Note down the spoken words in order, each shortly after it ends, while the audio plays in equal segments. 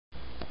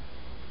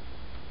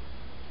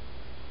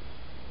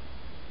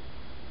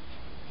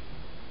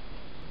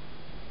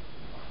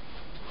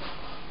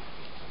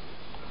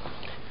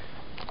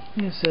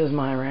This is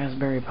my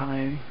Raspberry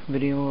Pi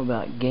video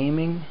about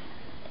gaming.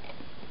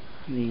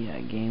 The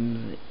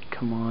games that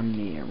come on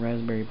the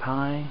Raspberry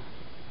Pi,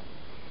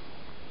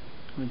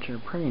 which are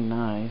pretty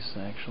nice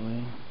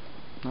actually.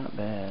 Not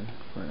bad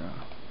for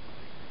a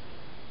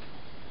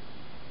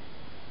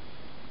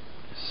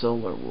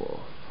Solar Wolf.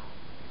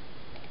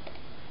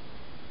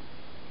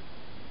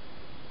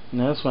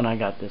 Now this one I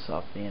got this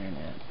off the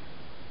internet.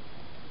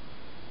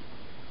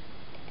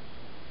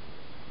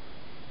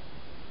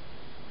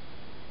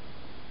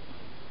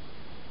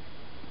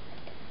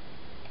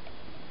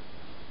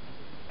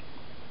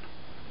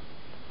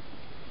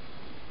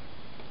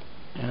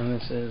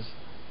 And this is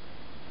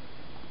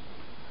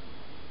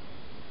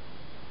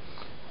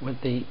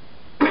what the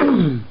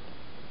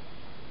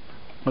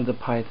what the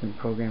Python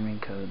programming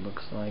code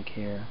looks like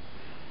here.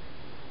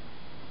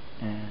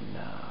 And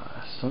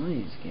some of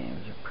these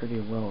games are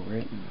pretty well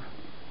written.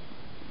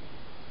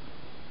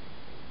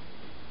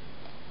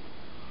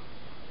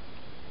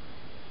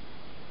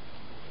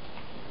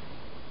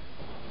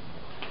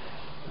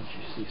 Let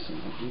you see some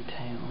of the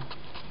detail.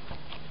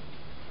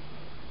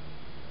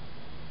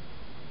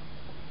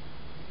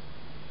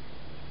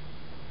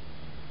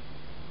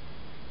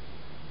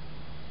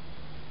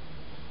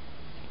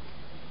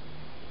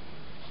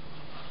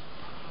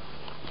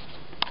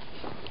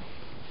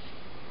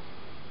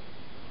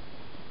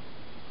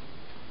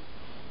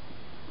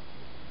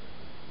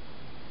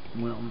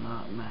 Will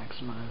not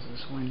maximize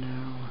this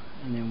window,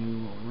 and then we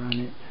will run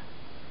it.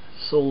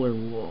 Solar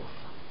Wolf.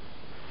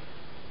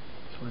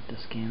 That's what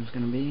this game's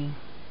going to be.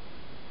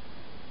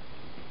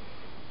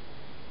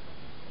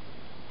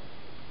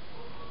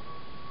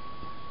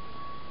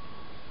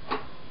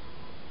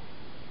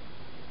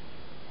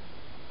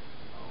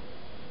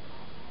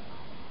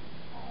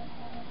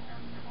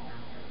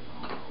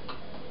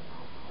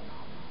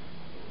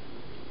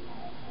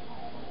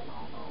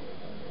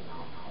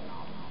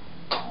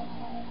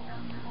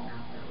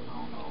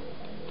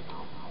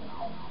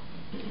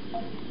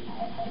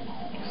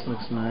 This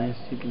looks nice.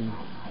 You can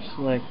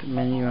select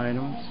menu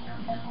items.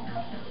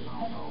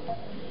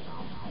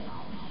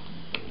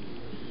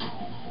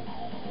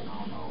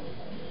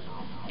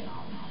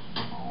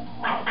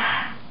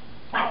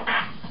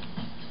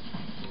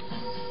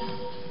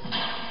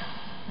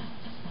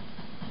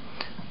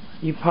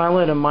 You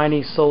pilot a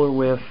mighty Solar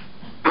Wolf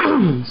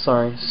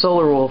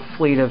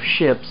fleet of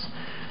ships.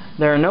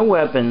 There are no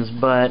weapons,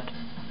 but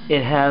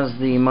it has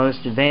the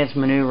most advanced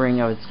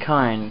maneuvering of its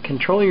kind.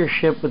 Control your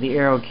ship with the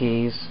arrow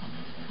keys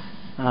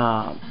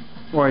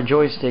or a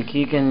joystick.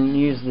 You can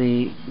use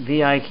the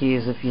VI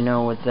keys if you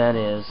know what that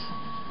is.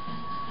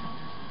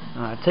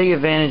 Take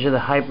advantage of the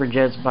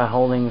hyperjets by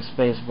holding the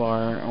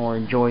spacebar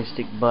or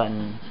joystick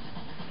button.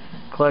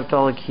 Collect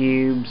all the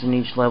cubes in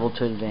each level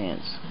to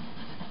advance.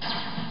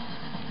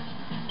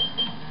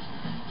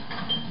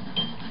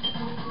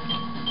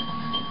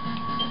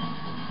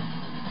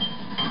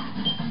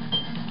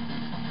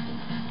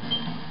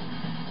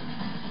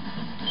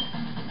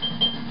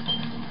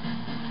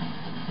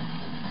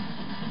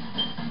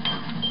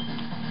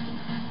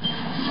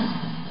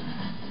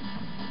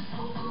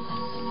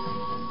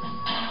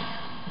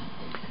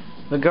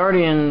 The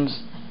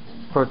Guardians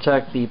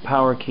protect the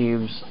power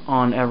cubes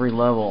on every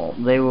level.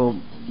 They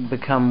will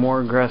become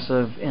more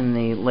aggressive in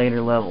the later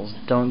levels.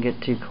 Don't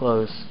get too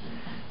close.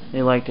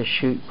 They like to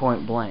shoot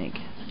point blank.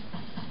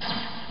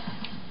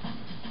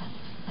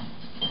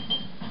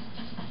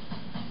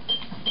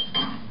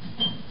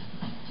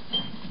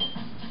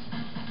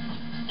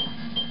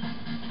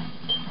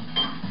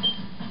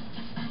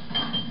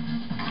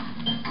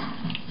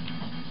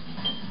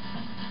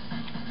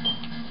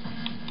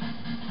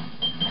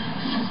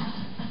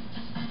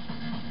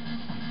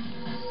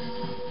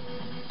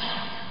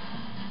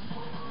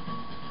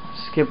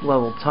 Skip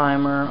level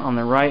timer. On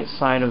the right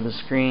side of the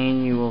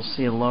screen you will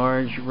see a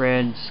large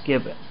red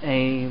skip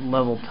a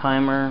level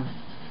timer.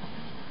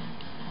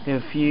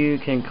 If you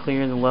can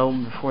clear the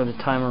level before the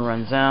timer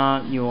runs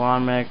out, you will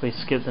automatically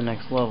skip the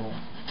next level.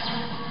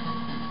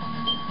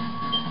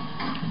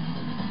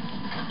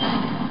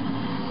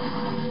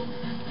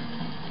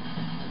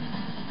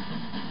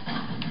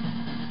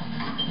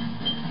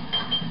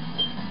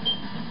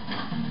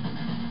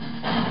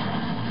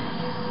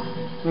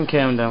 Okay,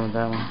 I'm done with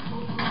that one.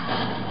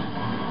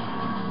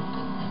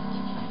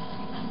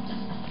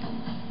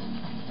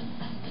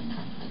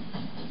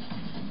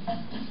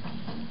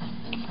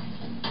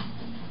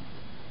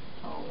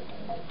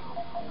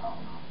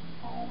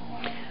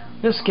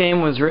 This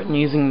game was written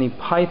using the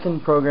Python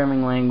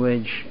programming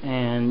language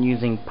and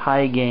using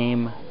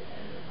Pygame,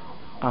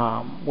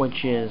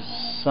 which is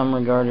some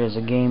regarded as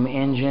a game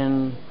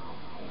engine,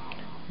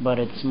 but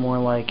it's more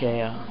like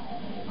a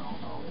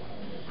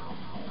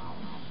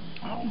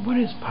what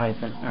is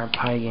Python or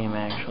Pygame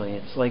actually?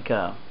 It's like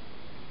a,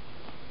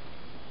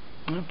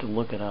 I have to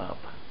look it up.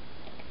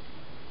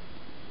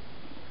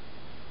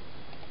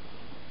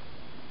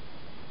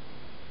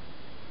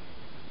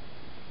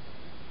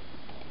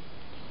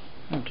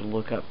 I have to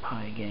look up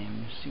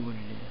Pygame to see what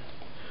it is.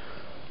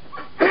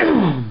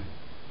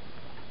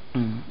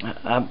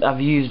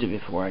 I've used it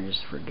before, I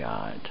just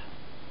forgot.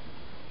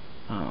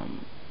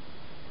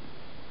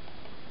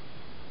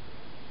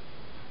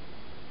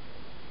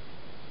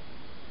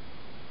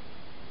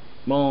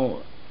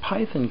 Well,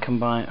 Pygame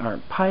combines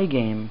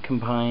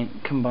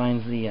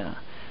the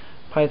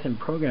Python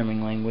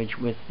programming language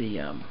with the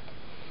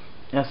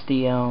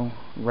SDL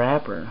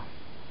wrapper.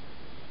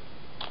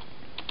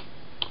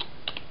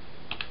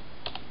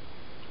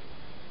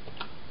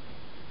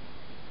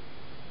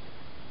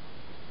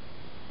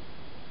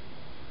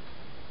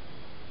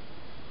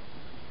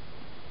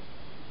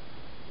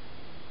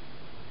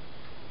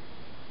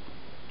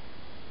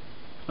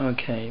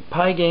 Okay,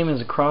 Pygame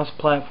is a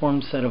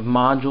cross-platform set of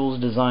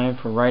modules designed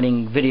for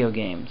writing video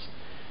games.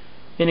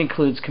 It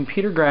includes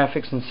computer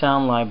graphics and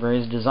sound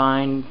libraries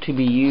designed to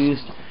be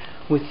used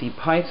with the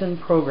Python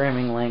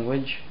programming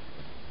language.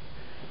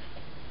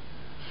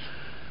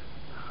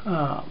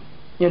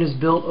 It is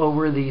built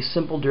over the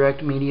simple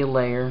direct media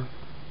layer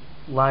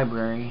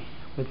library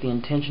with the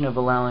intention of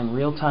allowing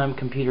real-time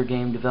computer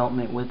game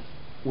development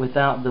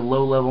without the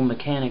low-level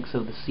mechanics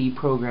of the C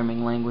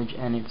programming language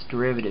and its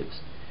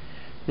derivatives.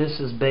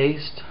 This is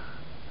based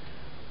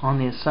on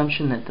the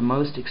assumption that the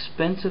most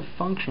expensive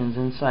functions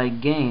inside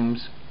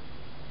games,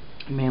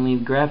 mainly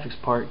the graphics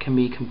part, can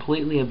be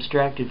completely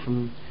abstracted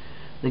from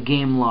the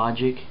game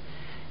logic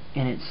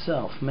in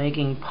itself,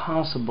 making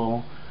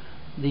possible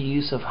the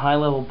use of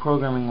high-level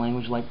programming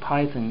language like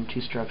Python to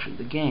structure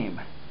the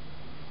game.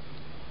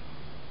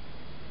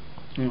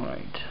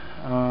 Alright.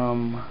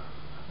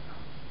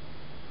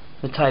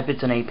 The type,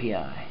 it's an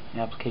API,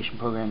 Application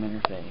Program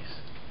Interface.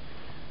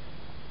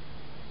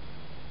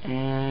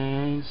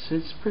 And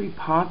it's pretty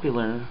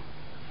popular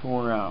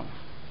for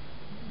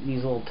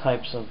these little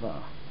types of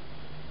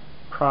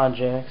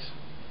projects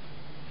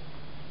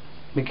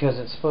because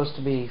it's supposed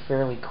to be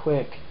fairly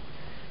quick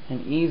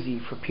and easy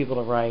for people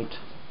to write.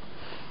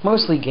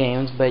 Mostly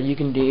games, but you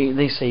can do,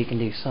 they say you can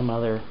do some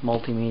other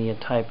multimedia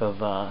type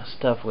of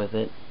stuff with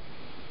it.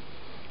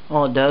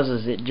 All it does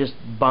is it just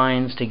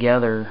binds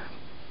together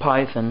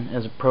Python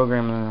as a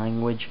programming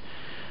language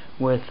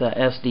with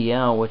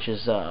SDL, which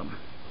is I'll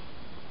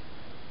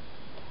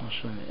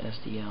show you what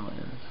SDL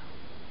is.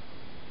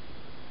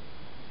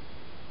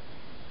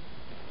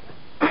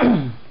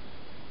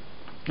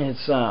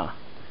 It's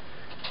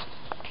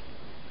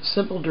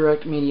Simple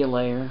Direct Media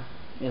Layer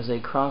is a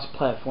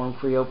cross-platform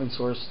free open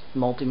source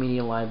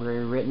multimedia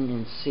library written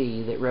in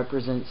C that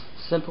represents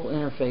simple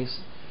interface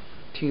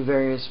to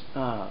various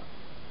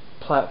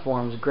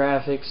platforms,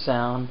 graphics,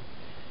 sound,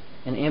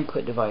 and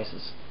input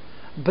devices.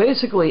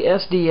 Basically,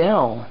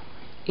 SDL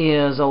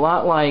is a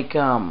lot like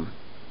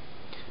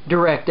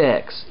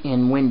DirectX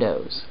in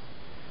Windows.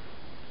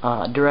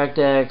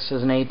 DirectX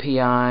is an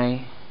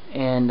API,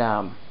 and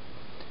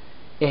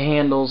it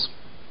handles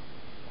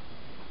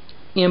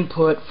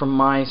input from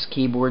mice,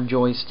 keyboard,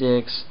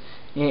 joysticks.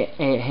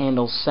 It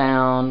handles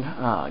sound,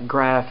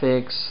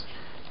 graphics,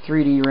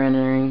 3D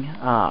rendering,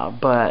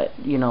 but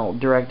you know,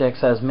 DirectX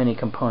has many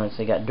components.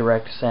 They got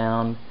direct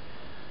sound,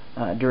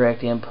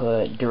 direct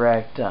input,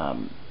 direct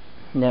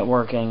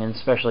networking, and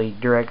especially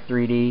direct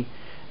 3D.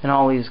 And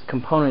all these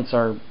components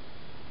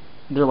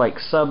they're like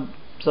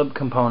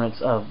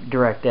subcomponents of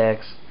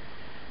DirectX,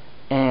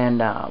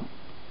 and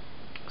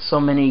so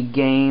many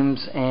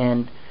games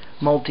and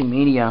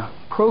multimedia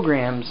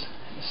programs,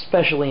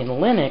 especially in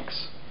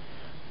Linux,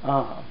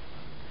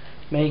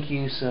 make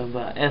use of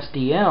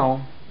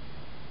SDL.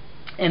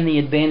 And the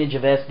advantage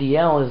of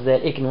SDL is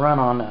that it can run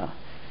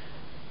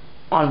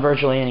on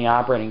virtually any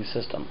operating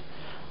system.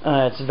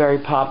 It's very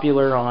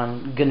popular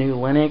on GNU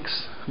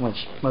Linux,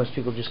 which most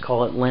people just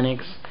call it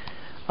Linux,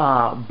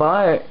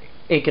 but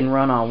it can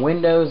run on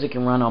Windows, it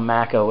can run on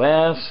Mac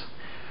OS.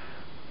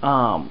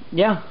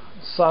 Yeah,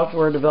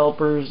 software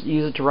developers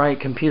use it to write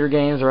computer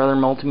games or other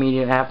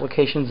multimedia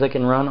applications that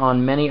can run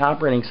on many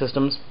operating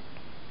systems,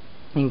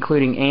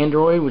 including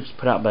Android, which is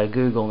put out by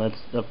Google,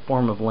 that's a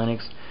form of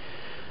Linux,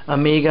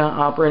 Amiga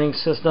operating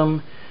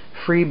system,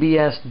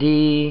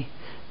 FreeBSD,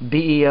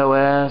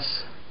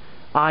 BeOS,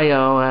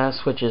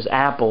 iOS, which is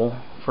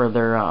Apple for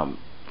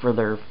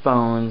their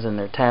phones and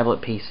their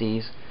tablet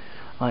PCs.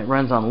 It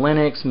runs on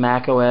Linux,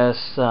 Mac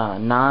OS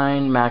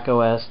 9, Mac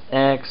OS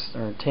X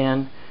or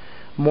 10,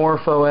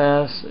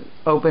 MorphOS,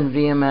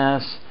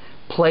 OpenVMS,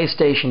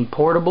 PlayStation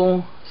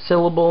Portable,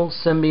 Syllable,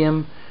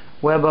 Symbian,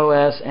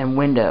 WebOS, and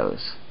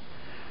Windows.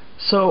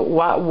 So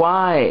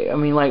why? I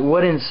mean, like,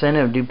 what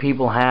incentive do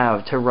people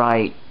have to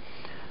write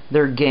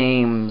their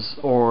games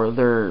or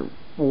their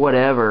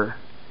whatever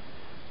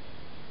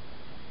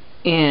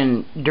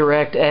in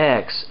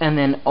DirectX and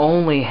then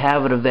only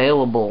have it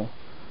available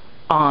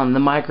on the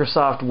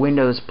Microsoft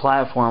Windows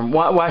platform?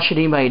 Why should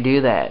anybody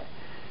do that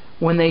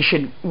when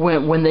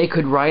they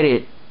could write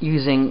it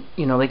using,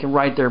 you know, they can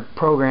write their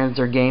programs,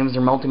 their games,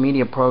 their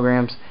multimedia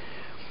programs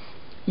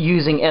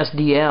using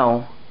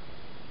SDL,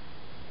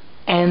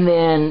 and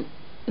then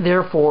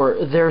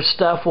therefore their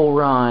stuff will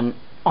run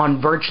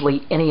on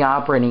virtually any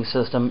operating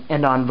system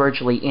and on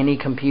virtually any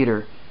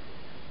computer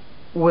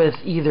with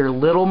either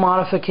little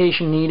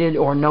modification needed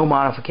or no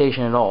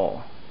modification at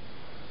all.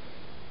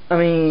 I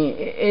mean,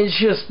 it's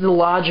just the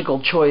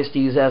logical choice to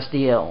use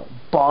SDL.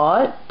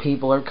 But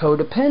people are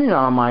codependent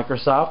on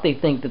Microsoft. They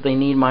think that they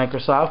need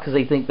Microsoft because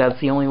they think that's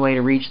the only way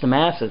to reach the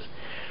masses.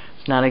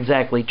 It's not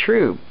exactly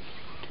true.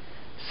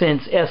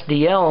 Since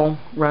SDL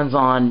runs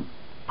on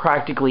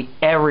practically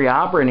every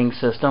operating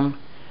system,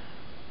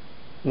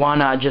 why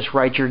not just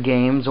write your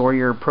games or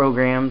your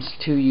programs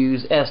to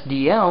use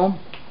SDL?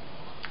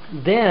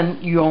 Then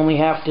you only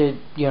have to,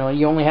 you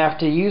only have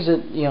to use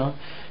it,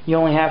 you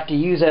only have to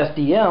use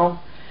SDL,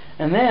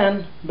 and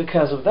then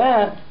because of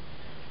that,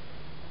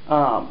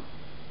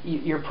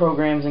 your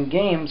programs and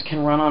games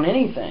can run on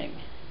anything.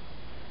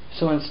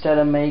 So instead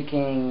of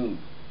making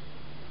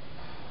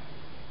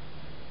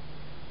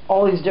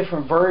all these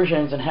different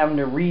versions and having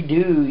to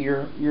redo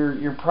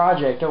your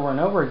project over and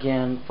over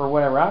again for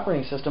whatever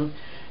operating system,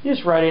 you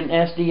just write it in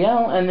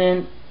SDL and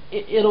then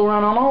it'll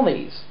run on all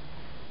these.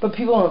 But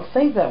people don't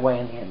think that way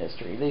in the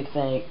industry. They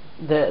think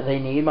that they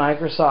need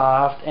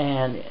Microsoft,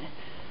 and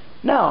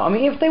no. I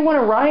mean, if they want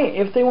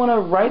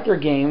to write their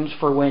games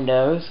for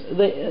Windows,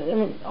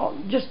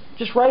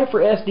 just write it for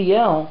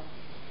SDL,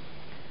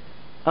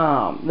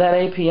 that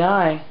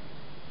API,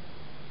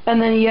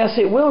 and then yes,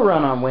 it will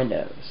run on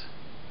Windows.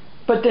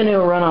 But then it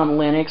will run on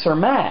Linux or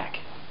Mac.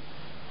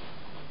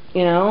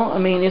 I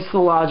mean, it's the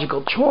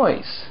logical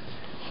choice.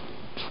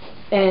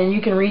 And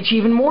you can reach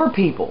even more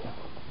people.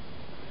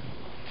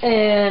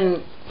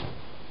 And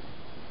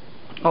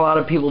a lot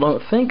of people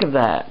don't think of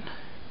that.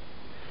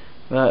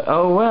 But,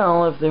 oh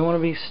well, if they want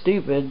to be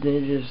stupid,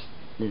 this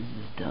is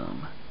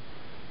dumb.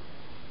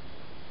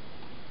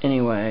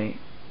 Anyway,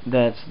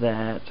 that's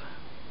that.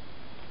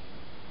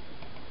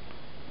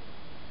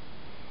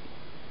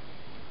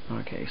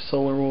 Okay,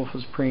 Solar Wolf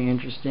was pretty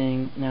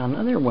interesting. Now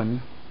another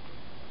one,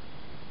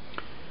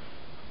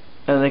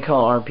 they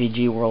call it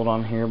RPG World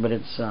on here, but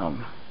it's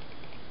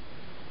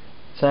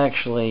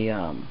actually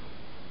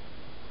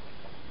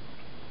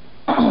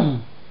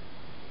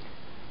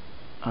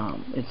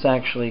it's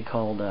actually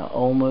called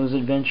Olmo's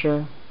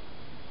Adventure,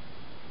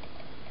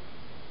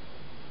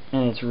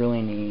 and it's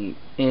really neat.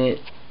 It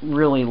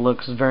really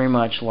looks very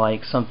much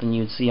like something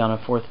you'd see on a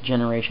 4th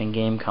generation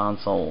game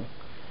console,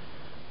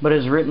 but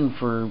it's written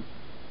for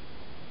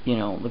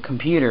the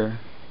computer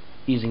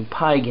using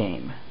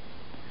Pygame.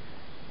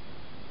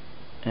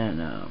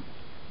 And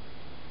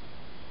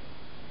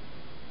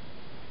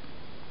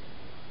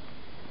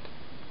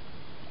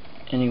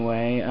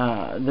anyway,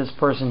 this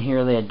person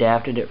here, they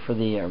adapted it for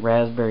the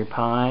Raspberry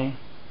Pi.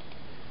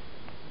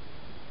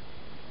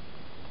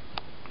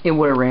 It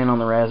would have ran on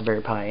the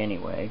Raspberry Pi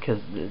anyway,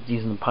 because it's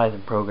using the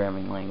Python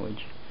programming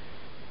language.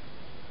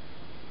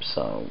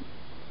 So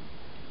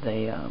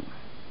they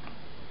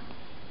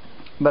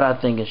but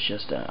I think it's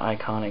just an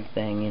iconic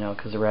thing,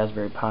 because the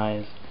Raspberry Pi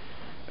is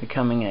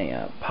becoming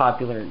a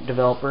popular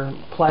developer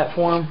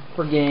platform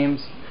for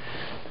games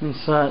and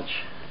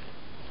such.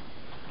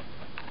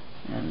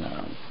 And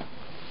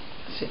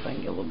let's see if I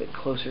can get a little bit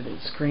closer to the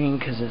screen,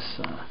 because this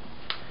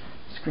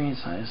screen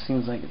size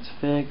seems like it's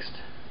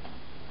fixed.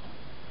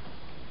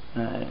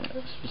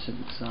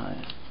 Specific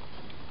size.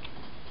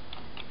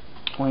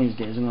 One of these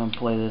days I'm going to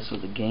play this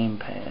with a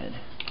gamepad.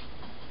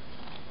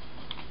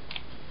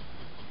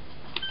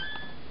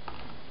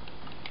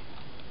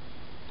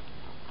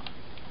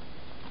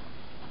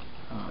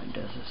 Oh, it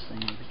does this thing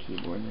with the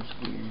keyboard, that's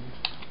weird.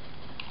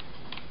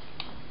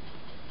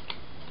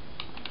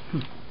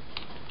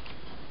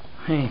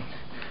 Hey,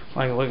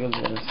 like, look at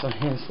this.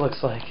 This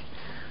looks like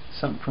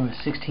something from a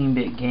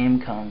 16-bit game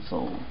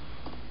console.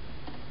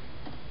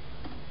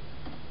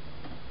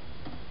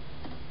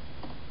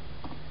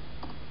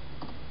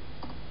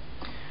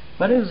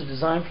 But it was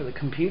designed for the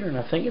computer, and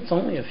I think it's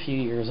only a few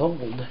years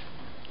old. I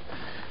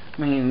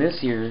mean,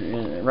 this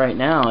year, right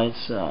now,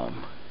 it's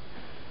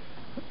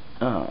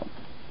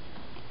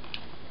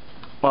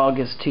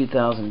August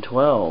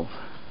 2012.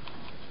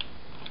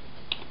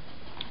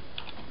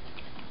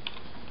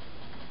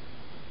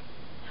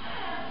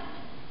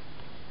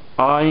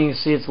 Oh, you can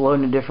see it's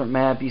loading a different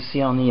map. You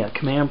see on the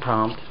command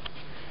prompt,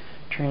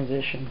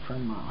 transition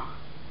from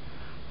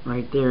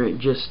right there. It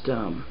just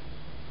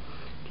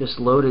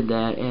loaded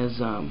that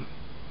as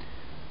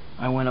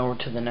I went over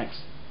to the next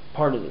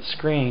part of the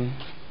screen.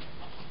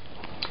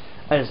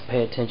 I just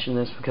pay attention to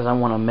this because I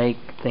want to make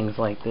things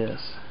like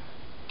this.